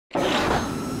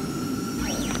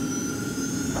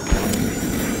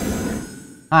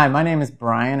Hi, my name is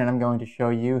Brian, and I'm going to show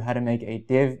you how to make a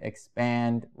div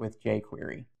expand with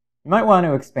jQuery. You might want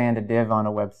to expand a div on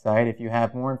a website if you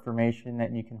have more information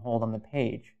that you can hold on the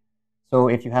page. So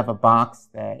if you have a box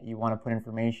that you want to put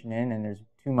information in and there's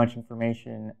too much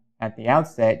information at the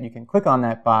outset, you can click on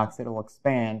that box, it will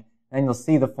expand, and you'll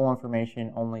see the full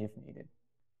information only if needed.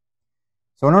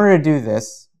 So in order to do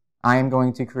this, I am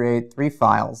going to create 3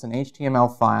 files, an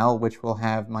HTML file which will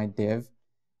have my div,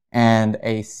 and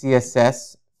a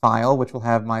CSS file which will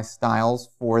have my styles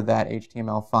for that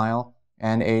HTML file,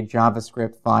 and a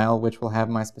JavaScript file which will have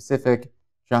my specific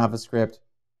JavaScript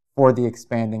for the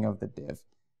expanding of the div.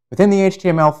 Within the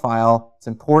HTML file, it's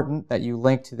important that you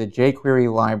link to the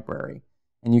jQuery library,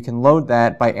 and you can load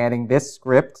that by adding this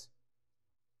script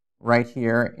right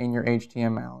here in your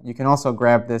HTML. You can also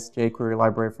grab this jQuery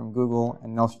library from Google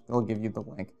and they'll give you the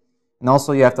link. And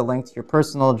also you have to link to your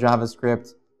personal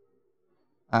JavaScript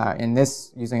in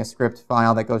this using a script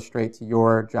file that goes straight to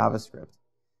your JavaScript.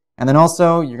 And then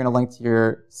also you're going to link to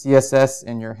your CSS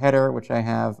in your header, which I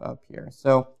have up here.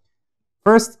 So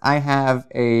first I have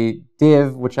a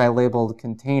div which I labeled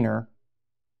container,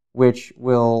 which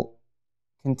will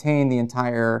contain the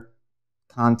entire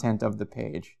content of the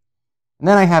page. And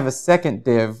then I have a second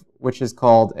div which is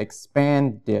called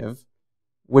expand div,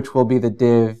 which will be the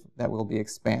div that will be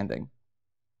expanding.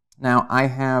 Now I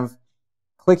have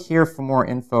click here for more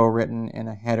info written in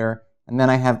a header, and then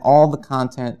I have all the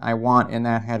content I want in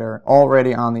that header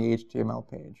already on the HTML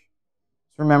page.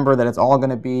 Just remember that it's all going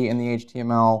to be in the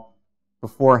HTML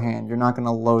beforehand. You're not going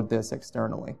to load this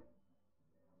externally.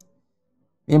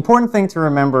 The important thing to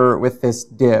remember with this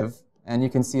div, and you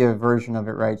can see a version of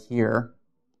it right here,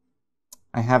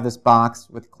 I have this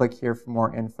box with click here for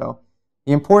more info.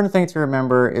 The important thing to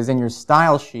remember is in your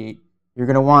style sheet, you're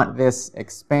going to want this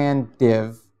expand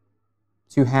div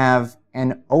to have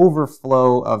an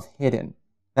overflow of hidden.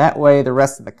 That way the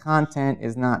rest of the content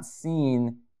is not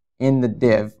seen in the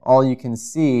div. All you can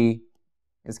see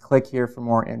is click here for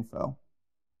more info.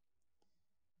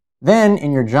 Then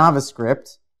in your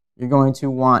JavaScript, you're going to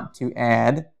want to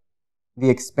add the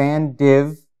expand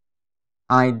div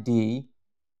ID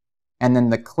and then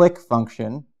the click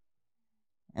function,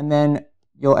 and then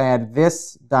you'll add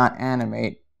this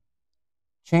 .animate.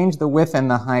 Change the width and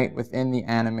the height within the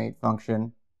animate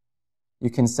function.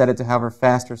 You can set it to however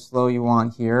fast or slow you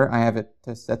want here. I have it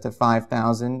set to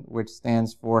 5,000, which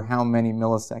stands for how many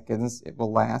milliseconds it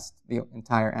will last, the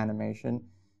entire animation.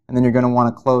 And then you're going to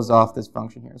want to close off this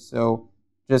function here. So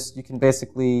you can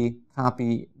basically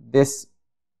copy this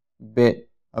bit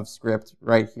of script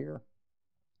right here.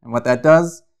 And what that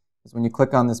does is when you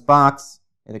click on this box,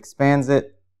 it expands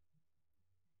it,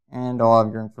 and all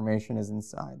of your information is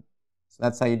inside. So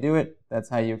that's how you do it. That's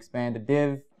how you expand a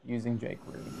div using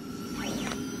jQuery.